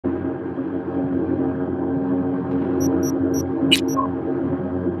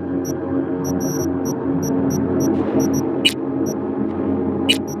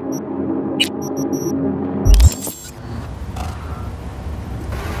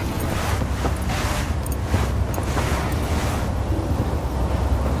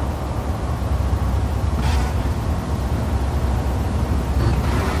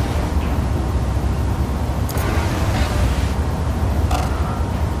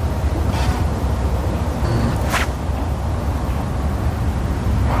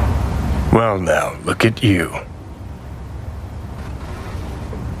Well now, look at you.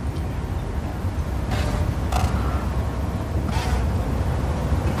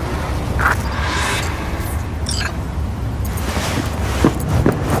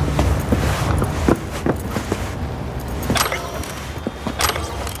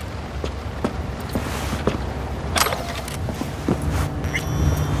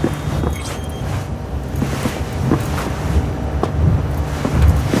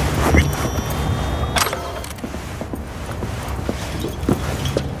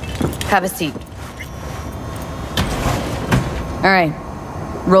 Have a seat. All right,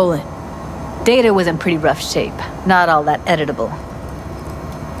 roll it. Data was in pretty rough shape. Not all that editable.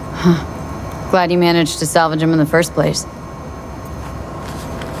 Huh. Glad you managed to salvage him in the first place.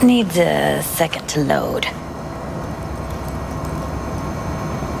 Needs a second to load.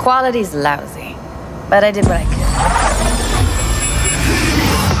 Quality's lousy, but I did what I could.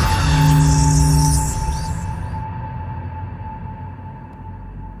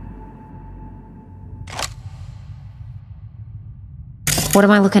 What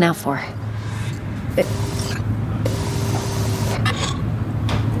am I looking out for?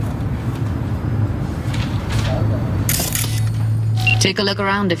 Take a look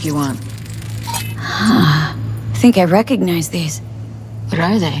around if you want. I think I recognize these. What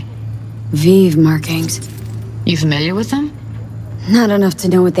are they? Vive markings. You familiar with them? Not enough to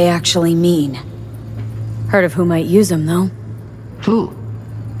know what they actually mean. Heard of who might use them, though. Who?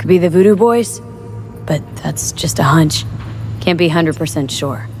 Could be the Voodoo Boys, but that's just a hunch. Can't be 100%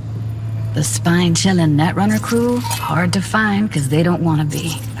 sure. The spine-chilling Netrunner crew? Hard to find, because they don't want to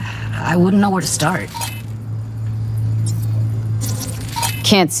be. I wouldn't know where to start.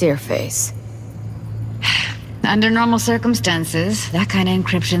 Can't see her face. Under normal circumstances, that kind of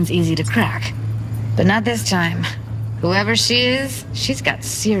encryption's easy to crack. But not this time. Whoever she is, she's got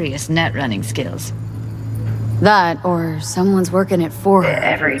serious net running skills. That, or someone's working it for her.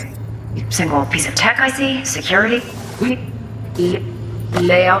 Every single piece of tech I see, security,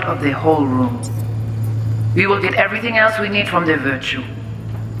 layout of the whole room. We will get everything else we need from the virtue.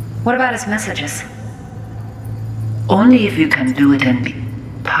 What about his messages? Only if you can do it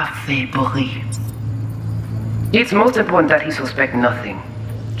in parfait bruit. It's most important that he suspect nothing.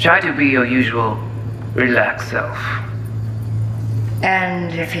 Try to be your usual, relaxed self.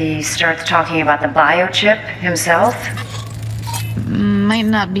 And if he starts talking about the biochip himself? Might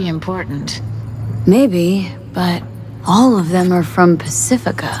not be important. Maybe, but all of them are from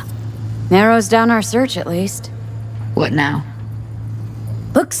Pacifica. Narrows down our search, at least. What now?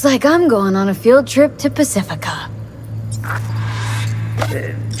 Looks like I'm going on a field trip to Pacifica.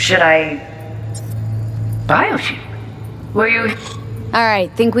 Should I... Biochip? Were you...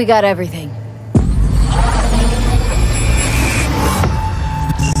 Alright, think we got everything.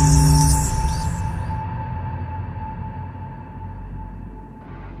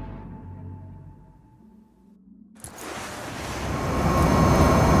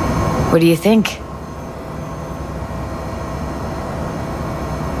 What do you think?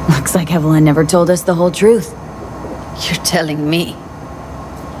 Looks like Evelyn never told us the whole truth. You're telling me?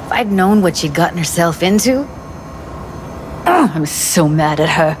 If I'd known what she'd gotten herself into... I'm so mad at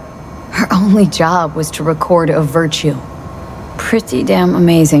her. Her only job was to record a virtue. Pretty damn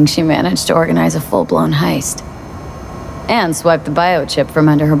amazing she managed to organize a full-blown heist. And swipe the biochip from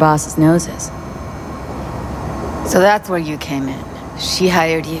under her boss's noses. So that's where you came in. She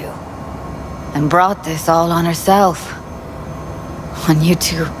hired you. And brought this all on herself. On you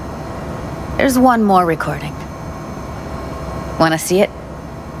two. There's one more recording. Wanna see it?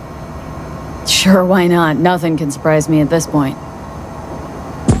 Sure, why not? Nothing can surprise me at this point.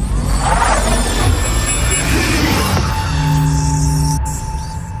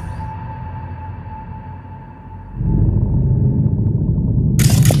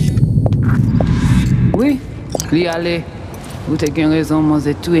 Oui, lui aller. Vous avez raison, moi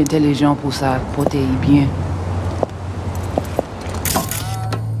c'est tout intelligent pour ça, protéger bien.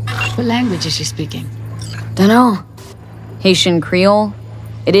 What language is she speaking? Dunno. Haitian Creole?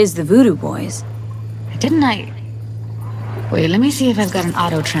 It is the Voodoo Boys. Didn't I... Wait, let me see if I've got an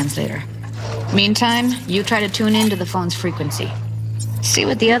auto-translator. Meantime, you try to tune into the phone's frequency. See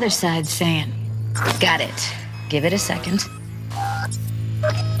what the other side's saying. Got it. Give it a second.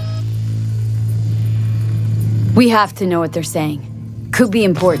 We have to know what they're saying. Could be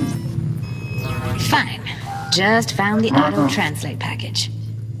important. Fine. Just found the auto-translate package.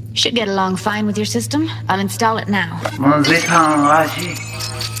 Should get along fine with your system. I'll install it now. Vous êtes enragé.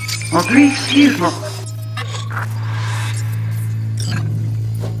 En plus, vivement.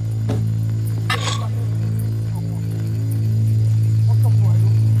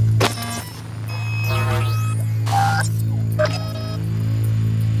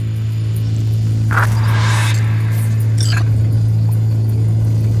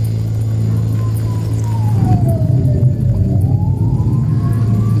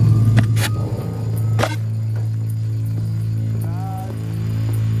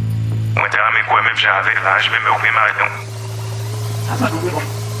 Là, je vais me remettre maintenant.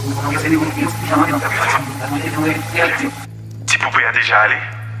 Petit poupée a déjà allé?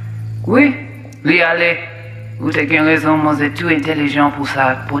 Oui, lui allez. Vous avez raison, moi c'est tout intelligent pour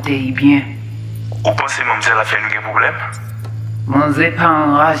ça, pour te bien. Vous pensez que elle a fait un problème? Moi c'est pas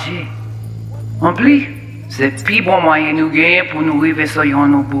enragé. En plus, c'est le plus bon moyen de nous gagner pour nous arriver sur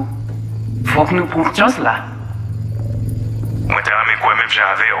nos bout. Faut que nous prenions chance là. Moi, t'as quoi même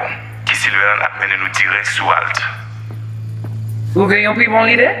j'avais, qui Sylvain a mené nous direct sous Alt. Vous gagnez plus bon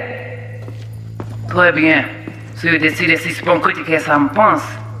l'idée? Très bien. Si vous décidez si c'est bon critiquer ça me pense,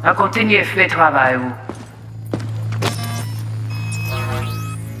 à continuer à faire le travail.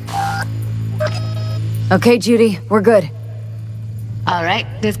 Okay, Judy, we're good. All right,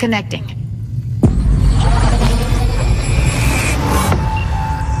 disconnecting.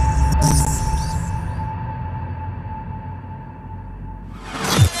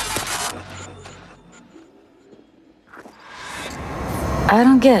 I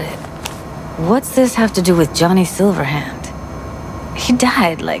don't get it. What's this have to do with Johnny Silverhand? He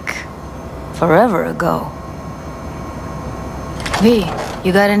died, like, forever ago. V,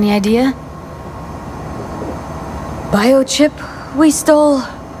 you got any idea? Biochip we stole?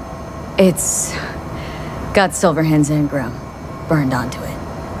 It's got Silverhand's engram burned onto it.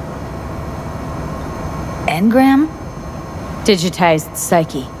 Engram? Digitized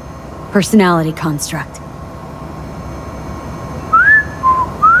psyche. Personality construct.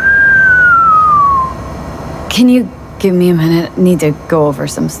 Can you give me a minute? Need to go over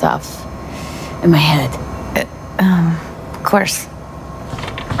some stuff in my head. Of course.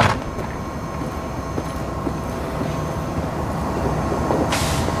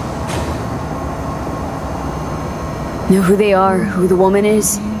 Know who they are? Who the woman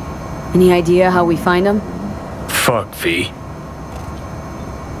is? Any idea how we find them? Fuck, V.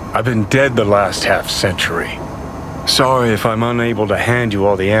 I've been dead the last half-century. Sorry if I'm unable to hand you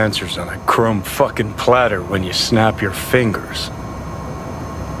all the answers on a chrome fucking platter when you snap your fingers.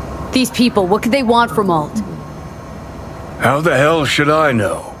 These people, what could they want from Alt? How the hell should I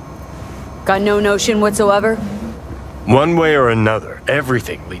know? Got no notion whatsoever? One way or another,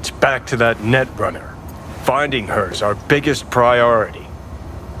 everything leads back to that netrunner. Finding her's our biggest priority.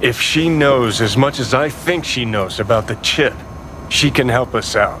 If she knows as much as I think she knows about the chip, she can help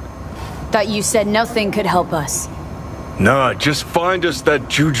us out. Thought you said nothing could help us. Nah, just find us that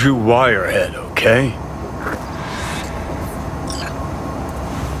Juju wirehead, okay?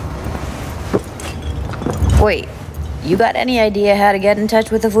 Wait, you got any idea how to get in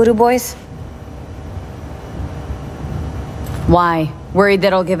touch with the Voodoo Boys? Why? Worried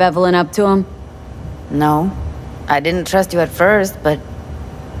that I'll give Evelyn up to him? No. I didn't trust you at first, but...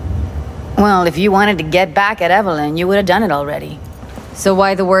 Well, if you wanted to get back at Evelyn, you would have done it already. So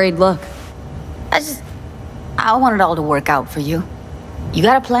why the worried look? I want it all to work out for you. You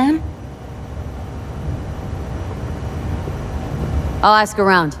got a plan? I'll ask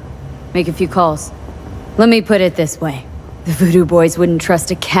around. Make a few calls. Let me put it this way. The Voodoo Boys wouldn't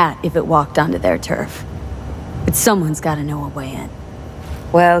trust a cat if it walked onto their turf. But someone's gotta know a way in.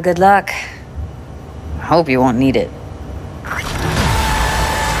 Well, good luck. I hope you won't need it.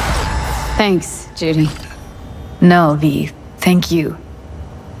 Thanks, Judy. No, V. Thank you.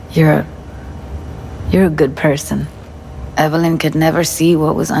 You're a good person. Evelyn could never see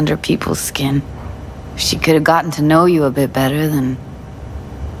what was under people's skin. If she could have gotten to know you a bit better, then...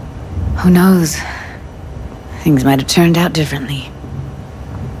 who knows? Things might have turned out differently.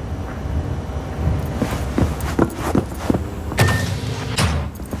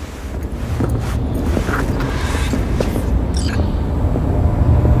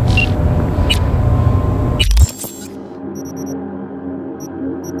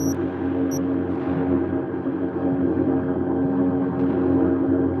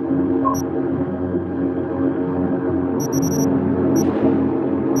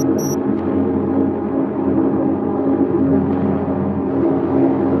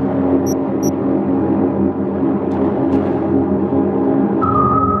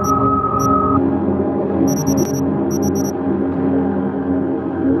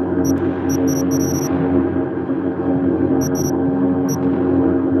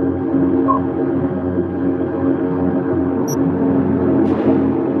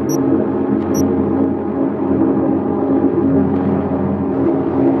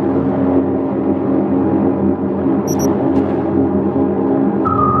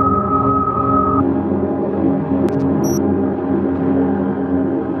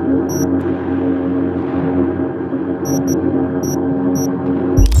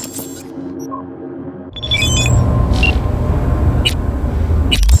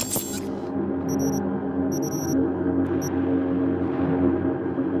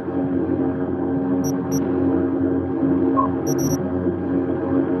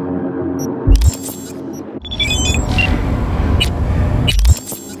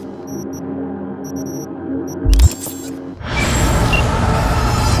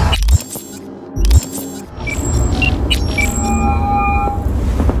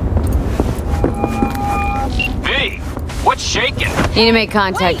 Need to make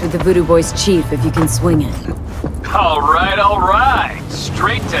contact with the Voodoo Boys chief if you can swing it. All right.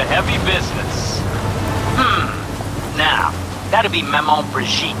 Straight to heavy business. Now, that'd be Maman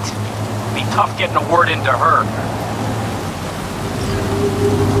Brigitte. Be tough getting a word into her.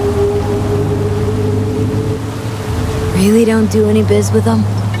 Really don't do any biz with them?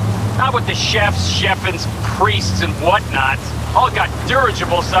 Not with the chefs, chefins, priests, and whatnot. All got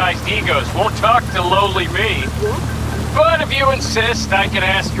dirigible-sized egos. Won't talk to lowly me. But if you insist, I can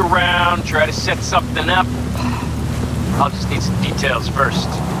ask around, try to set something up. I'll just need some details first.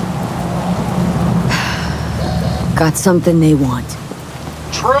 Got something they want.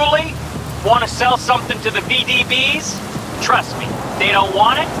 Truly? Want to sell something to the VDBs? Trust me, they don't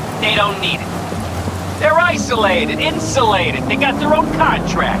want it, they don't need it. They're isolated, insulated, they got their own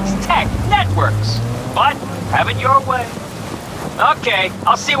contracts, tech, networks. But, have it your way. Okay,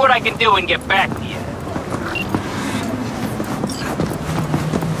 I'll see what I can do and get back to you.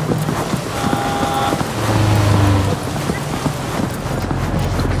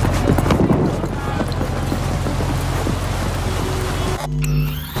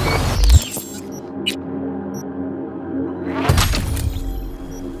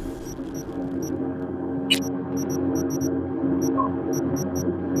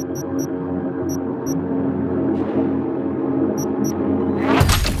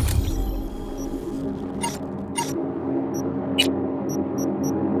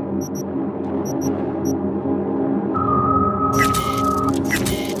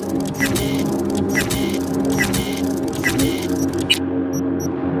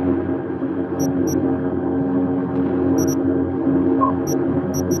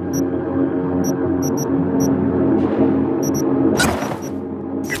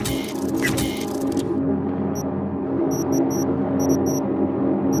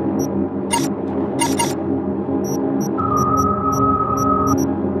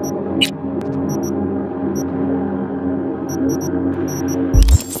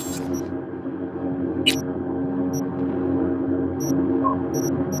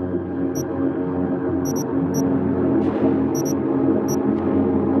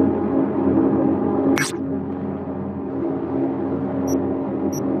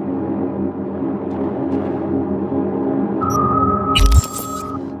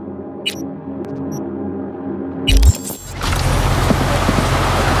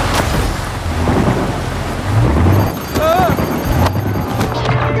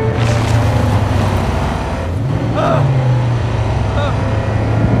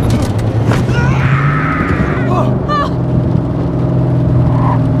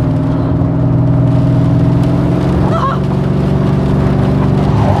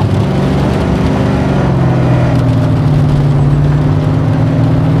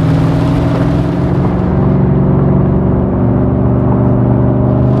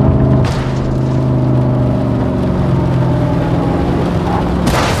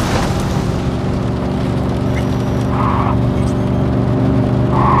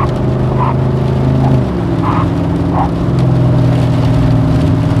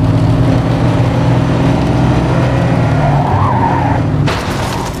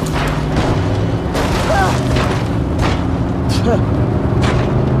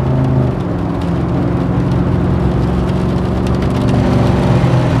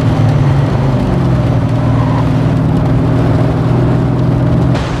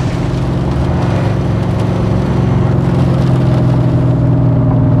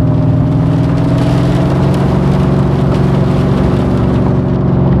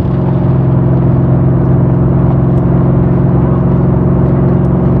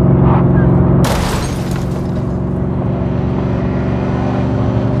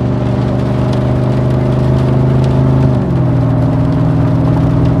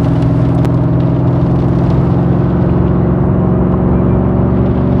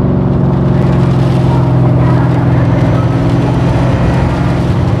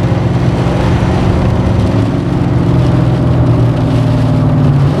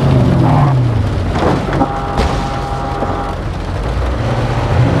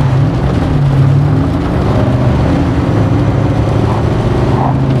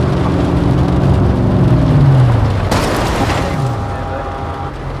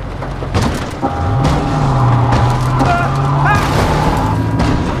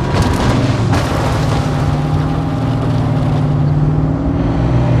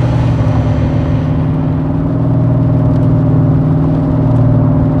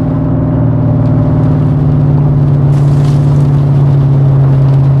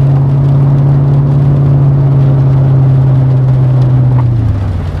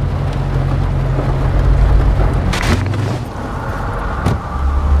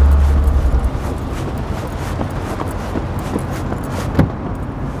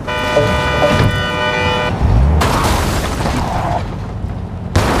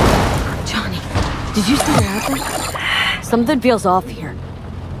 something? Something feels off here.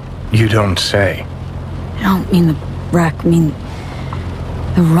 You don't say. I don't mean the wreck, I mean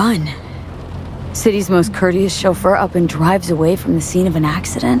the run. City's most courteous chauffeur up and drives away from the scene of an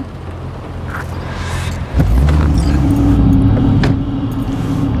accident.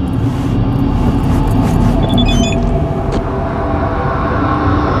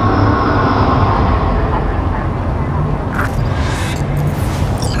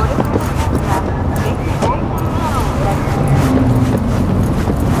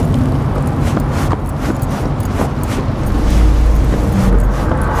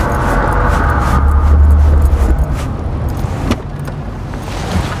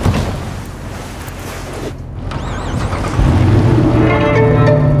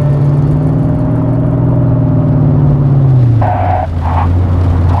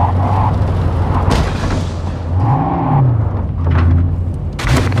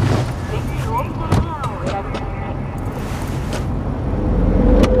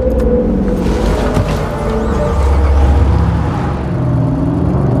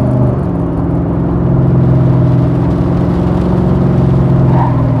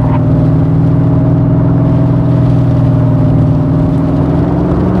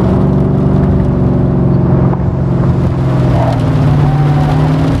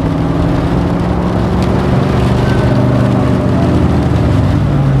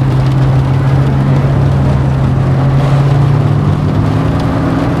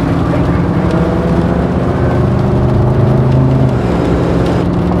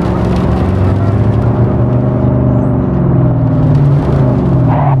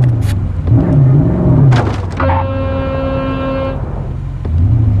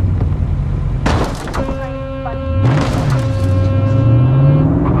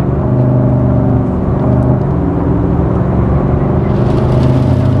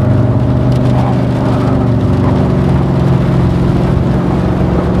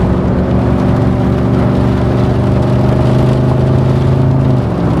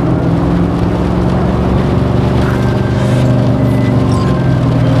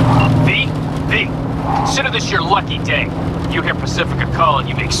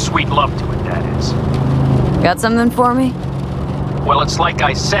 Got something for me? Well, it's like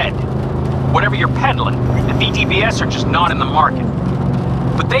I said. Whatever you're peddling, the VDBS are just not in the market.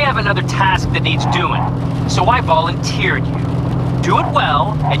 But they have another task that needs doing, so I volunteered you. Do it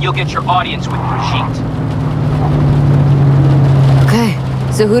well, and you'll get your audience with Brigitte.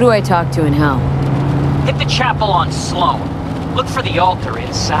 Okay, so who do I talk to and how? Hit the chapel on Sloan. Look for the altar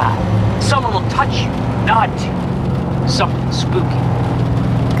inside. Someone will touch you, nod to you. Something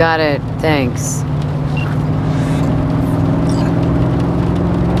spooky. Got it, thanks.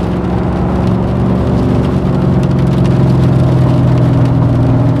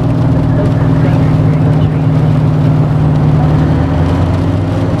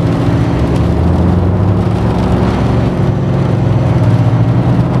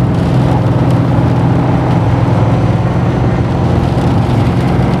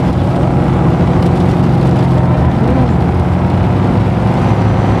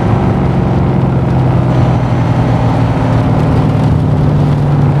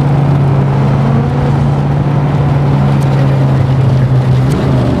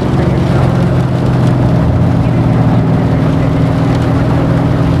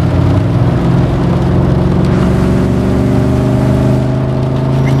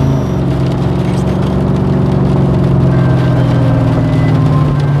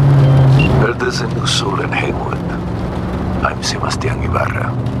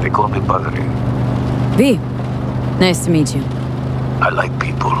 V, nice to meet you. I like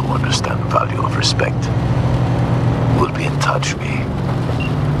people who understand the value of respect. We'll be in touch, V.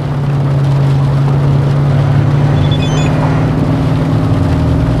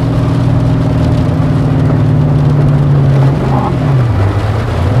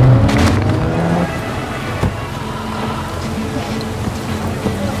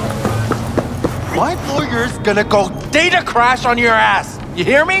 My lawyer's gonna go data crash on your ass. You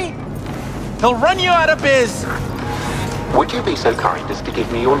hear me? He'll run you out of biz. Would you be so kind as to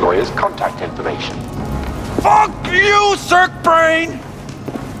give me your lawyer's contact information? Fuck you, Cirque Brain!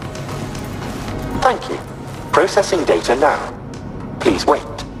 Thank you. Processing data now. Please wait.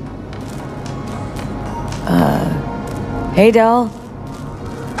 Hey, Del.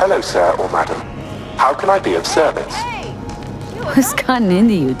 Hello, sir or madam. How can I be of service? What's gotten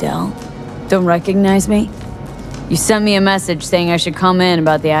into you, Del? Don't recognize me? You sent me a message saying I should come in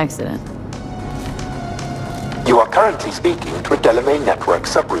about the accident. You are currently speaking to a Delamain network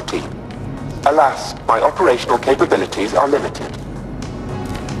subroutine. Alas, my operational capabilities are limited.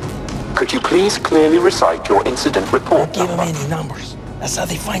 Could you please clearly recite your incident report Don't give number? them any numbers. That's how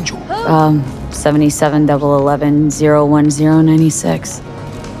they find you. 7711-01096.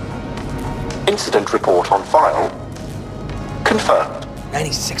 Incident report on file. Confirmed.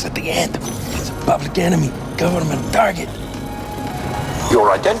 96 at the end. He's a public enemy. Government target.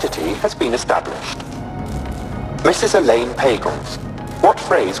 Your identity has been established. Mrs. Elaine Pagels, what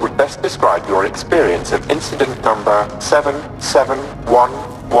phrase would best describe your experience of incident number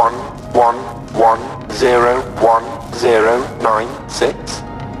 771111101096?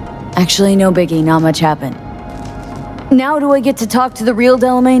 Actually, no biggie, not much happened. Now do I get to talk to the real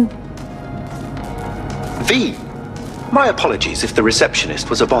Delamain? V. My apologies if the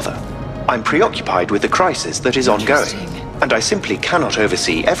receptionist was a bother. I'm preoccupied with the crisis that is ongoing, and I simply cannot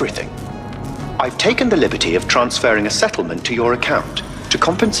oversee everything. I've taken the liberty of transferring a settlement to your account to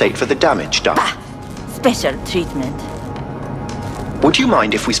compensate for the damage done. Special treatment. Would you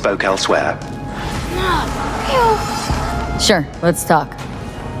mind if we spoke elsewhere? Sure, let's talk.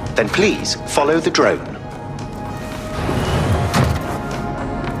 Then please follow the drone.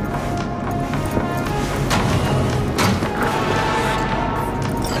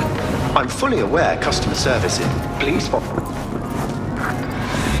 I'm fully aware customer service is... Please follow.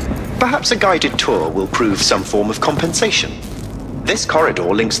 Perhaps a guided tour will prove some form of compensation. This corridor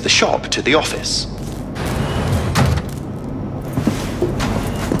links the shop to the office.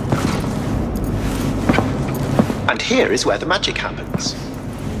 And here is where the magic happens.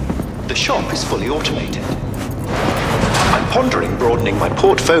 The shop is fully automated. I'm pondering broadening my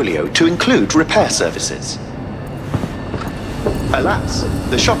portfolio to include repair services. Alas,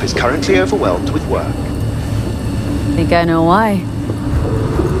 the shop is currently overwhelmed with work. Think I know why.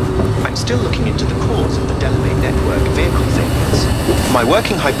 I'm still looking into the cause of the Delamain network vehicle failures. My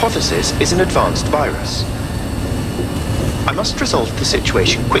working hypothesis is an advanced virus. I must resolve the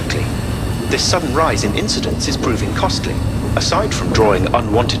situation quickly. This sudden rise in incidents is proving costly, aside from drawing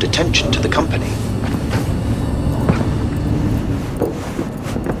unwanted attention to the company.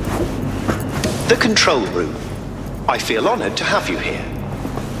 The control room. I feel honored to have you here.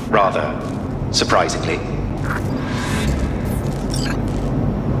 Rather, surprisingly.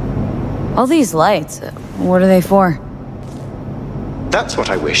 All these lights, what are they for? That's what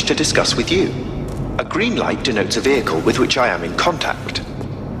I wish to discuss with you. A green light denotes a vehicle with which I am in contact.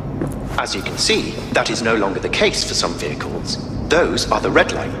 As you can see, that is no longer the case for some vehicles. Those are the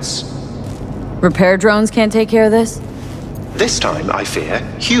red lights. Repair drones can't take care of this? This time, I fear,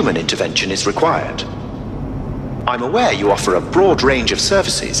 human intervention is required. I'm aware you offer a broad range of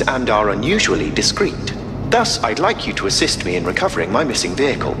services and are unusually discreet. Thus, I'd like you to assist me in recovering my missing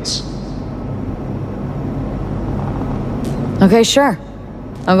vehicles. Okay, sure.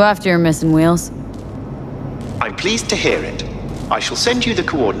 I'll go after your missing wheels. I'm pleased to hear it. I shall send you the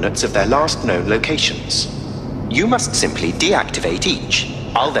coordinates of their last known locations. You must simply deactivate each.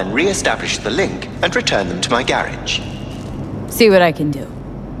 I'll then re-establish the link and return them to my garage. See what I can do.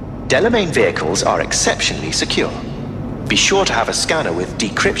 Delamain vehicles are exceptionally secure. Be sure to have a scanner with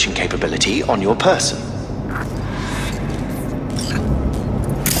decryption capability on your person.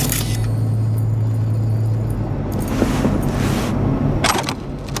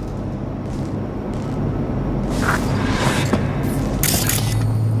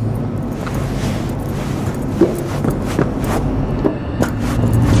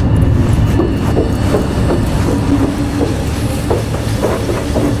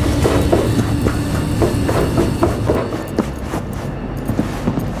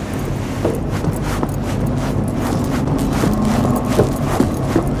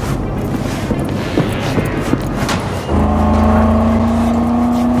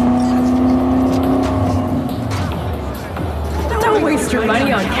 Your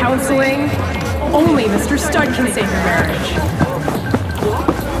money on counseling. Only Mr. Stud can save your marriage.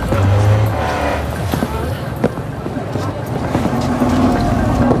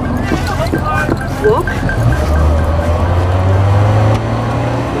 Whoop.